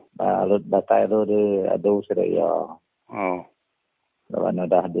 Lalu batai tu dia aduh sudah ya. Lalu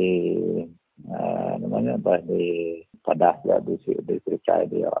dah di dah di padah ya di sericai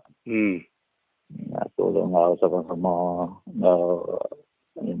dia. Tolong ngau sama-sama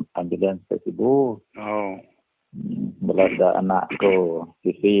ambulans ke sibu. Belada anak ko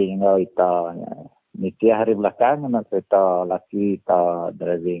sisi ngau ita. Niti hari belakang anak kereta laki ita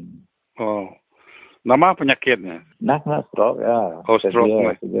driving. Nama penyakitnya? Nak stroke ya. Stroke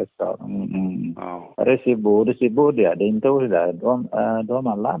lah. Hari sibu dia. Dia itu sudah 2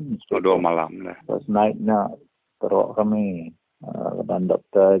 malam. 2 malam lah. Terus naiknya teruk kami. Dan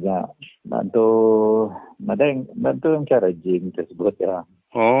dokternya bantu encouraging tersebut ya.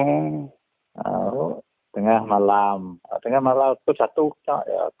 Tengah malam tu satu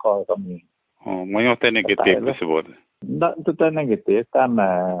ya call kami. Banyak negatif tersebut. Tak tu negatif karena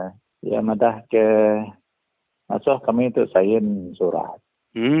ya madah ke ngasuh kami tu sayin surat.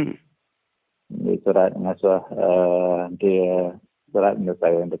 Di surat ngasuh dia surat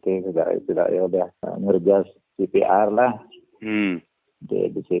saya betul tidak ya udah ngerjas CPR lah.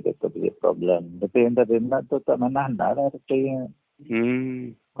 Dia bisa betul problem. Tapi yang tadi tu tak menahan dah tapi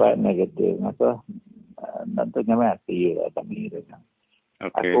quite negatif ngasuh nantinya mati lah kami tu.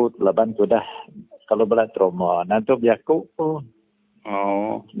 Aku laban sudah kalau berat trauma nanti biaku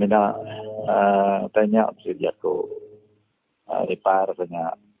mina tanya si biaku repar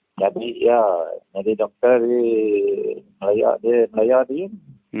tanya jadi dokter di Melaya dia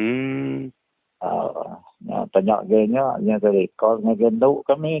tanya genya yang tadi call ngegenduk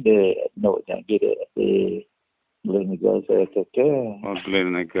kami di notnya di Glenega saya keke.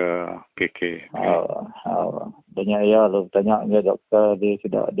 Glenega keke. Banyak ya lu tanya dia doktor di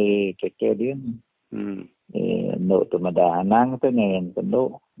sudah di keke dia. Nuk tu madah anang tu nyen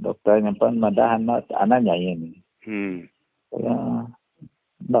penduk. Doktor nyimpan madah anaknya ini. Ya.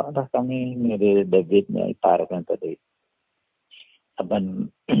 Dah kami ni di Davidnya ipar kan tadi. Aban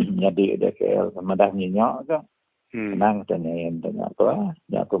jadi dia ke madah nyenyak ke. Anang tu nyen tanya apa?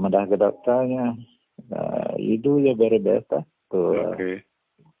 Ya aku madah ke doktornya. You do your very best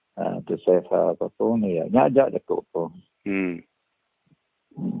to save apa pun ya. Nyajak dia pun.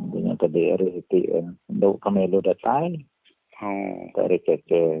 Dengan tadi hari itu dok kami lu datang. Dari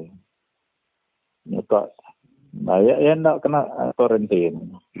keke. Nyokak. Ya nak kena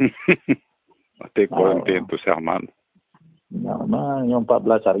karantin. Mati karantin tu siaman. Yang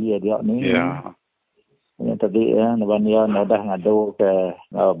 14 hari dia ni. Ya. Yang tadi naban dia dah ngadu ke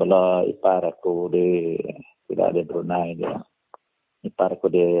bala ipar aku di tidak ada Brunei dia. Ipar aku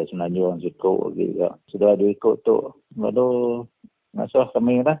di Semenanjung Siko gitu. Sudah diikut tu. Lalu ngasuh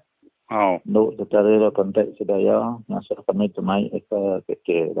kami lah. Duk tercari kontak sudah ya. Ngasuh kami tu mai ke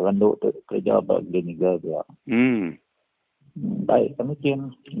keke. Lalu duk kerja bagi negara dia. Baik kami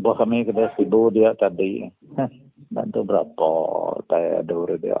kin. Buat kami ke sibu dia tadi. Bantu berapa saya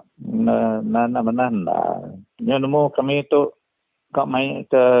ada dia. Mana. Yang nemu kami tu kau main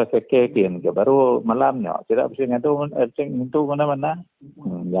ke kekin ke baru malamnya tidak bisa ngadu itu mana.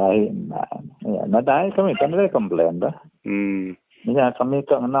 Jahit. Ya, nadai kami kan ada komplain dah. Ya kami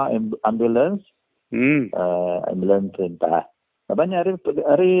ke mana ambulans. Ambulans perintah. Banyak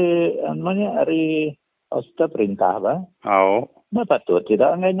hari hospital perintah bah. Nah patut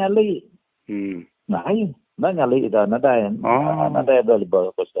tidak nyali. Nah nyali dah nadai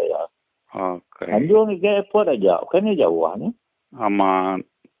available ke saya. Anjung ke airport aja, kan jauhnya. Aman.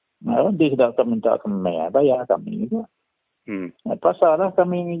 Dia sudah minta kami bayar kami juga. Pasalah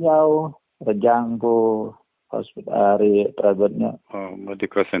kami jauh rejang ku hospital hari private-nya.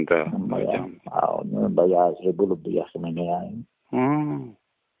 Medical center. Bayar 1,000 lebih semuanya.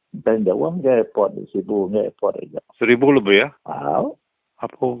 Dan jauh ke airport, Sibu ke airport aja. 1,000 lebih ya?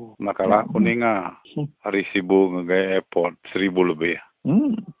 Apa makalah kuning hari Sibu ke airport 1,000 lebih ya?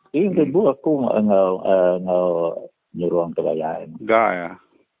 Ini aku ngau nyuruh kebayaan. Enggak ya,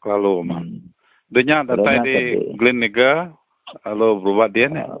 lalu Denya datang di Glenega, lalu berubat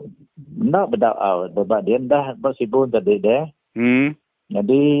dia ni? Enggak berubat dia dah bersibuk tadi deh.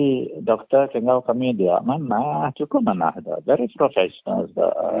 Jadi doktor tinggal kami dia mana cukup mana ada very professional.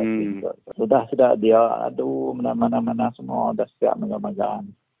 Sudah dia mana semua dah siap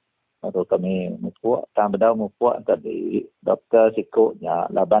megang. Lalu kami mupuak, tadi doktor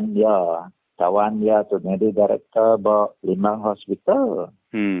sikutnya, laban dia, kawan dia tu jadi director Limang Hospital.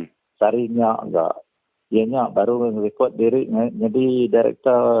 Sarinya enggak. Ianya baru rekod diri jadi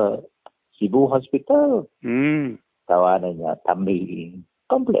director Sibu Hospital. Kawanannya Tamri.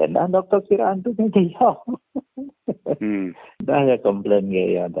 Komplain dah doktor kiraan tu dia. Dah ya komplain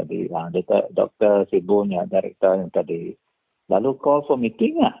dia tadi. Dia doktor Sibunya, direkturnya tadi. Lalu call for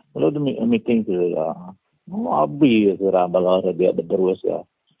meeting lah. Lalu meeting tu ya. Habis serang balas dia berterus ya.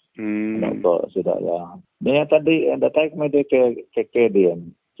 Doktor sudah ya. Dia tadi datang ke dia.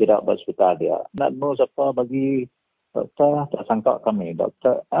 Tidak hospital dia. Nak mau siapa bagi doktor tak sangka kami.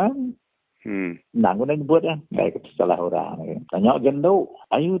 Doktor nak guna buat baik salah orang. Tanya gendau.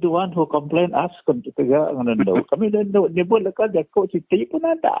 Are you the one who complain us? Kita gendau. Kami gendau. Nyebut lekat jakut citi pun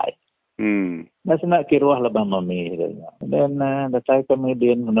ada. Nasa nak kiruah labang mami. Dan datang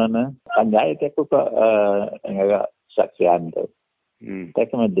kemudian mana panjai aku ke saksian tu. Tak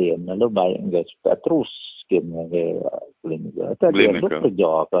kemudian lalu baik enggak terus skim klinik. Tadi dia kerja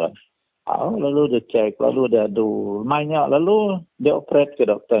apa. Lalu dia cek, lalu dia adu banyak, lalu dia operate ke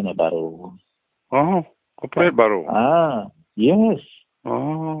doktornya baru. Operate baru? Yes.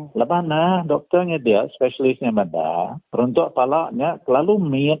 Lepas doktornya dia, spesialisnya mada, runtuk palaknya, lalu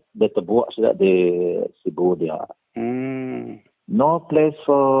miet dia terbuat sudah di sibu dia. No place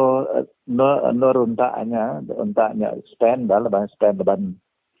for, no runtaknya expand dah, lepas expand,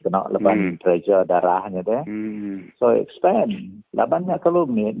 lepas pressure darahnya deh. So expand. Lepas kalau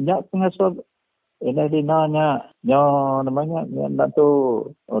miet, pengasuh ini dinanya, namanya, nak tu,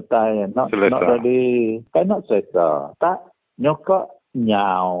 utai, not ready, cannot selesa. Tak, nyokok,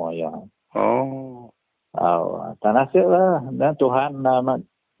 nyaw, ya. Tak nasib lah. Dan Tuhan amat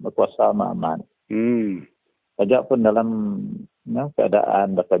berkuasa amat. Sejak pun dalam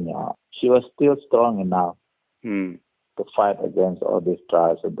keadaan berkenyak, she was still strong enough to fight against all these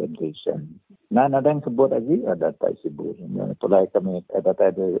trials and temptation. Ada yang sebut lagi, ada tak sibuk. Itulah kami, ada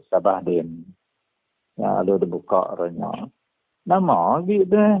Sabah Din. Lalu dibuka orangnya. Nama lagi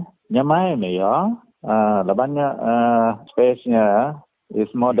deh. Nyamai ni ya. Lebahnya space-nya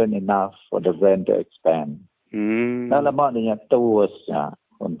is more than enough for the brain to expand. Dan lebah dia terusnya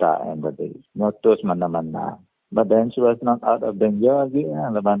untuk yang tadi. Terus mana-mana. But then she was not out of danger lagi.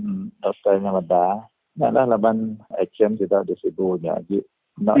 Leban doktornya ada. Yalah leban action kita disibuknya lagi.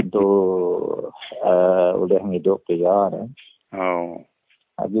 Nak untuk boleh hidup dia.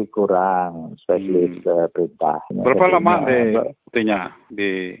 Lagi kurang spesialis perintah. Berapa lama dia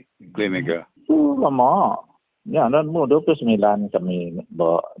di klinik? Lama. Ya, dan 29 kami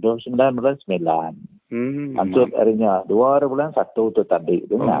bawa. 29 bulan 9. Maksud harinya 2 bulan 1 tu tadi.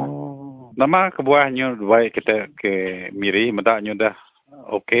 Nama kebuahnya baik kita ke Miri, medaknya dah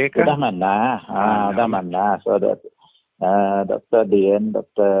okey ke? Dah mana? Dah mana. So, Dr. Dian,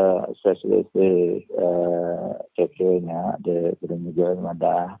 Dr. Spesialis di KK-nya, di Kedua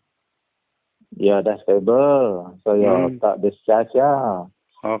Mada. Ya, dah stable. So, ya, tak discharge ya.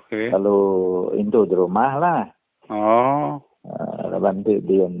 Okey. Lalu, itu di rumah lah. Bantu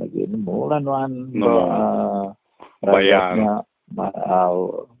Dian lagi. Mula nuan. Bayar.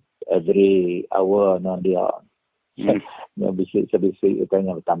 Every hour nuan dia. Yang bisik-bisik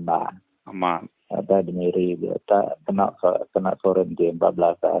itanya bertambah. Aman. Ada di Miri dia tak kena karantin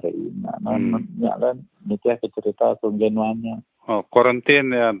 14 hari. Ya kan nikah cerita tunggenuannya.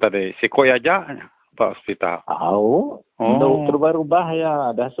 Karantin yang tadi sikoi aja Pak hospital. Untuk berubah-ubah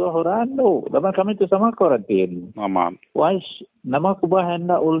ya dah seorang tu. Lepas kami tu sama karantin. Aman. Wais nama kubah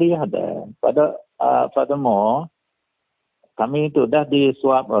hendak uli ada. Pada mo kami tu dah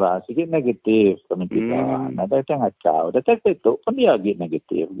disuap orang sikit negatif kami tidak. Ada yang ngacau. Dah cek itu kan dia lagi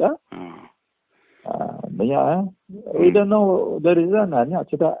negatif dah. Banyak we don't know the reason hanya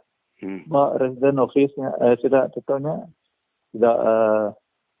tidak resident office-nya tidak tentunya tidak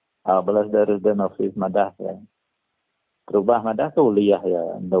belas dari resident office madah ya terubah madah tu liah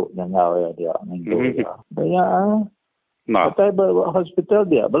ya untuk nyangau ya dia minggu ya banyak tapi hospital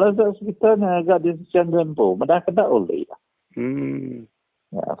dia belas hospitalnya agak decision tempo madah kena uli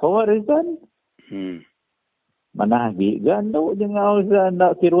ya for what reason mana lagi ganduk jengau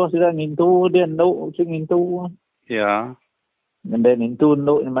nak kiruah sudah ngintu dia nduk ngintu ya dan ngintu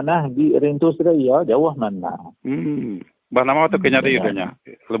nduk mana lagi rintu sudah ya jauh mana bah nama tu kenyari dia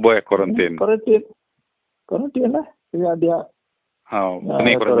lebih karantin lah dia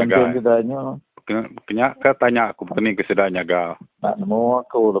ini karantin kedanya kenya tanya aku ini kesedanya ga nak nemu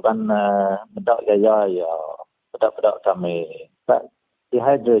aku lepan mendak jaya ya pedak kami tak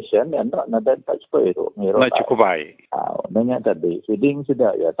dehydration dan tak cukup itu. Tak cukup baik. Banyak tadi. Feeding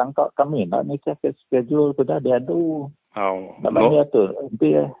sudah ya. Tangkap kami nak nikah ke schedule sudah diadu. Namanya tu.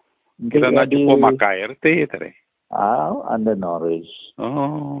 Kita nak cukup makai RT tadi. Undernourished.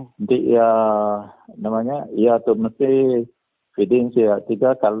 Nanti ya namanya ya tu mesti feeding sih 3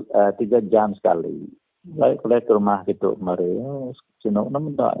 jam sekali. Baik boleh ke rumah gitu mari. Sinok nama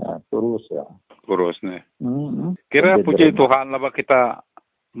tak ya, kurus ya. Kurus nih. Kira puji Tuhan lah kita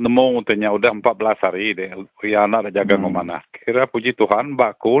nemu tanya udah 14 hari deh. Ya anak dah jaga kemana. Kira puji Tuhan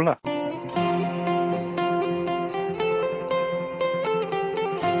baku lah.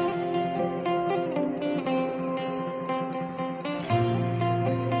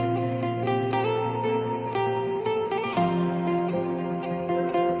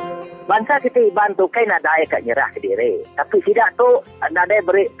 Bangsa kita Iban tu kan ada kat nyerah ke diri. Tapi tidak tu ada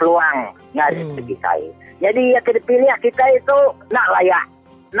beri peluang ngari segi saya. Jadi yang kita pilih kita itu nak layak,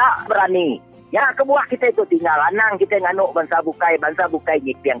 nak berani. Yang kebuah kita itu tinggal anang kita nganuk bangsa bukai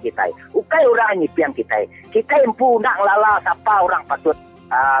nyipiang kita. Ukai orang nyipiang kita. Kita empu nak lala siapa orang patut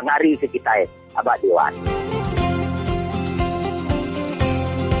ngari ke kita. Abah Dewan.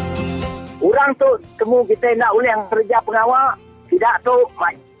 Orang tu temu kita nak ulang kerja pengawal. Tidak tu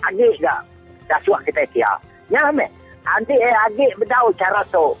agik gak dasuak kita kia. Ya me. Nanti agik bedau cara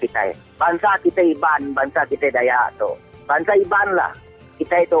tu kita. Bangsa kita Iban, bangsa kita Dayak tu. Bangsa Iban lah.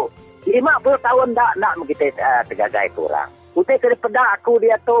 Kita itu 50 tahun dah nak kita tergagai kurang. Utai kepada aku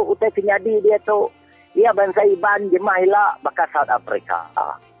dia tu, utai kenyadi dia tu. Ia bangsa Iban jemaah hilak bakal South Africa.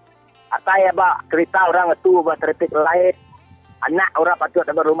 Atau ya bak cerita orang itu buat terpik lain. Anak orang patut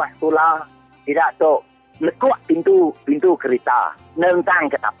ada rumah sekolah. Tidak tu. Lekuk pintu kereta. Nentang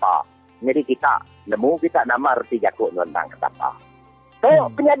ketapa. Jadi kita nemu kita nama reti jakuk nentang ketapa. So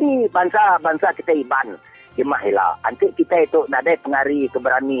penyadi bangsa kita Iban. Jemaah hilak. Nanti kita itu nak ada pengari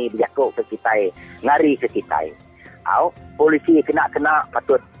keberani berjakuk ke kita. Ngari ke kita. Polisi kena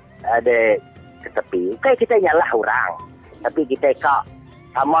patut ada ke tepi. Bukan kita nyalah orang. Tapi kita kak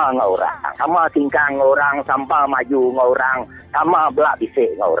sama dengan orang. Sama tingkang dengan orang. Sampai maju dengan orang. Sama belak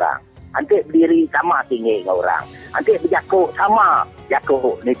bisik dengan orang. Nanti berdiri sama tinggi dengan orang. Nanti berjakuk sama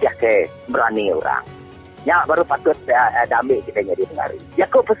jakuk ni ke berani orang. Ya baru patut ambil kita jadi pengari.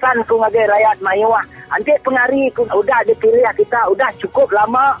 Jakuk pesan ku ngagai rakyat Mayuah. Nanti pengari ku udah dipilih kita. Udah cukup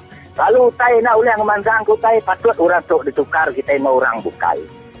lama. Lalu utai nak ulang manzang ku utai. Patut orang tu ditukar kita dengan orang bukai.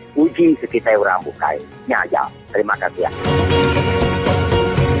 Uji ke kita orang bukai. Ni aja. Terima kasih.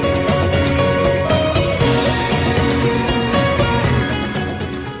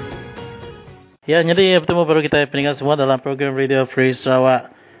 Ya, jadi bertemu baru kita pendengar semua dalam program Radio Free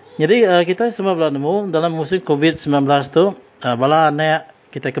Sarawak. Jadi kita semua belum nemu dalam musim COVID-19 tu, bala anak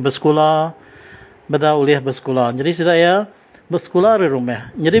kita ke bersekolah, benda uliah bersekolah. Jadi saya bersekolah di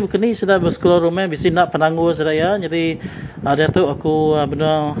rumah. Jadi bukan ni sudah bersekolah rumah, bisa nak penangguh saya. Jadi ada tu aku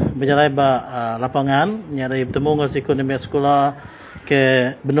benar berjalan lapangan, jadi bertemu dengan ekonomi sekolah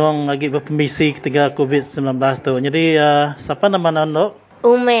ke benung lagi berpemisi ketika COVID-19 tu. Jadi siapa nama nandok?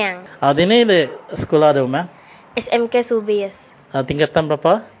 Umang. Ini di sekolah ada Umang? SMK Subis. Tingkatan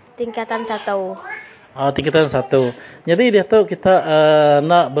berapa? Tingkatan 1. Tingkatan 1. Jadi dia tu kita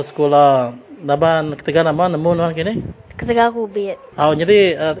nak bersekolah. Laban ketika nama nemu nuan kini? Ketika COVID. Jadi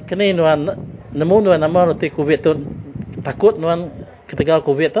kini nuan nemu nuan nama roti COVID tu takut nuan ketika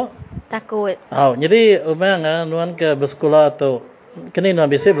COVID tu? Takut. Jadi Umang nuan ke bersekolah tu kini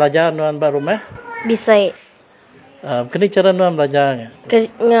nuan bisa belajar nuan baru rumah? Bisa. Kini cara nuan belajar?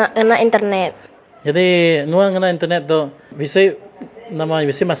 Kena internet. Jadi nuan kena internet tu bisa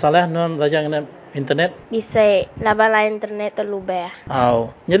masalah nuan belajar kena internet? Bisa. Laban lain internet terlubah.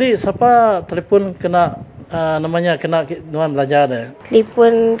 Jadi siapa telefon kena namanya kena nuan belajar dah?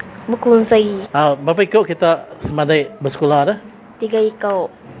 Telefon berkongsi. Berapa ikut kita semadai bersekolah dah? 3 ikut.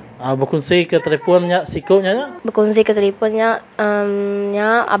 Berkongsi ke telefonnya sikutnya? Berkongsi ke telefonnya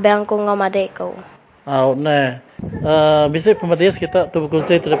abang ko ngau madai ko. Bisa pemadias kita tu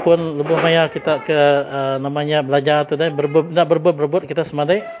berkongsi telefon lebih maya kita ke namanya belajar tu dah berebut kita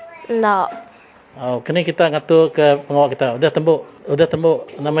semadai? Tak. Kini kita ngatur ke pengawal kita. Udah tembuk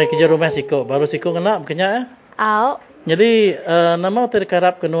nama kerja rumah sikut. Baru sikut kena berkenyak Jadi nama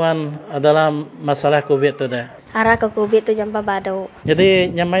terkarap kenuan dalam masalah COVID tu dah. Arah ke COVID tu jampa badu. Jadi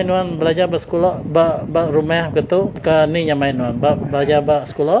nyamai nuan belajar bersekolah rumah gitu ke ni nyamai nuan belajar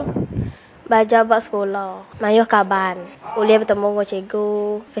sekolah? Belajar sekolah. Mayuh kaban. Uliah bertemu dengan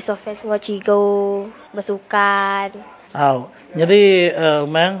cikgu, face to face dengan cikgu, bersukan. Jadi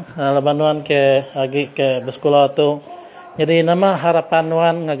Umang laban nuan ke agi ke bersekolah tu. Jadi nama harapan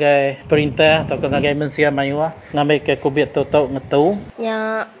nuan ngagai perintah atau ngagai mensia Mayuah ngambil ke COVID tu tau ngetu.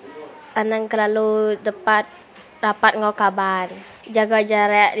 Ya anang kelalu dapat ngau kaban. Jaga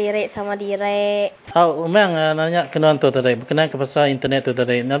jarak diri sama diri. Umang nanya ke nuan tu tadi. Berkenaan ke pasal internet tu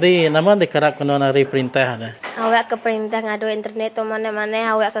tadi. Nanti nama dikerap ke nuan hari perintah dah. Awak ke perintah ngadu internet tu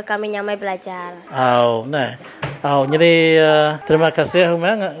mana-mana awak ke kami nyamai belajar. Jadi terima kasih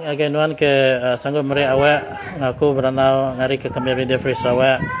Umang aganuan ke sanggup meri awak ngaku beranau ngari ke kami Radio Free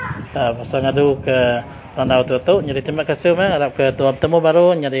Sarawak pasal ngadu ke ranau tu. Jadi terima kasih Umang, harap ke tuan bertemu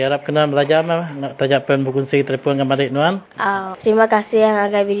baru, jadi harap kena belajar nak tajak pen berkongsi telefon dengan adik nuan. Terima kasih yang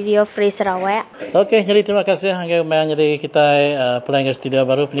agak Radio Free Sarawak. Okey, jadi terima kasih agak Umang, jadi kita pulang ke studio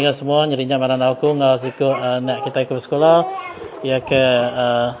baru peninggal semua, jadi nyaman aku ngau siku nak kita ke sekolah. Ya ke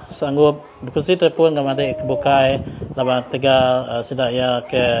sanggup berkongsi telefon dengan adik kebukai laban Tegal sidak ya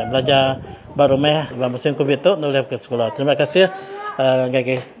ke belajar baru laban musim Covid tu boleh ke sekolah. Terima kasih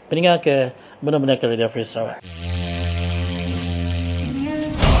guys peninggal ke benar-benar ke Radio Free Sarawak.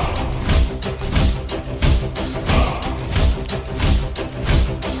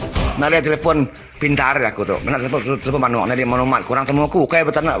 Nak ada telefon pintar aku tu. Nak telefon manual, nak dia maklumat kurang semua aku.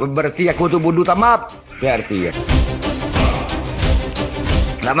 Kayak berarti aku tu bodoh tamap. Berarti ya.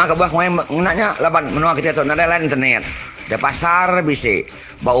 Lama ke bawah naknya laban menua kita tu ada lain internet. Ada pasar bisi.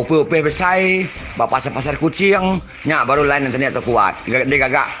 Ba upi-upi besai, ba pasar-pasar kucing, nya baru lain internet tu kuat. Dia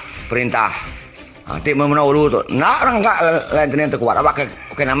gagak perintah. Ti menua ulu tu. Nak orang gak lain internet tu kuat. Abak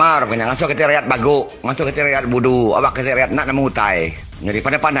ke namar punya ngasuh kita rakyat bagu, ngasuh kita rakyat bodoh, abak kita rakyat nak nama utai. Jadi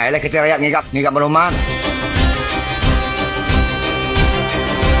pandai-pandai lah kita rakyat ngigap maklumat.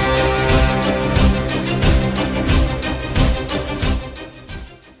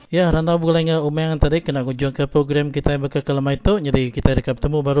 Ya, randa bulan yang Umang tadi kena kunjung ke program kita yang bakal ke lemai tu. Jadi kita dekat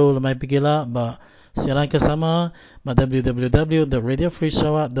bertemu baru lemai pergilah siaran kesama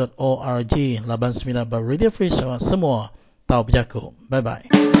www.radiofreesarawak.org 89 Radio Free Sarawak semua tahu berjaku. Bye bye.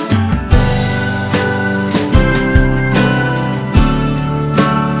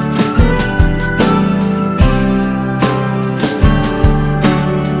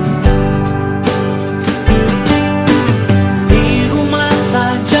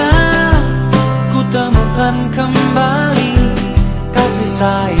 Kembali kasih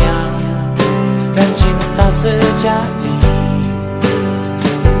sayang dan cinta sejati.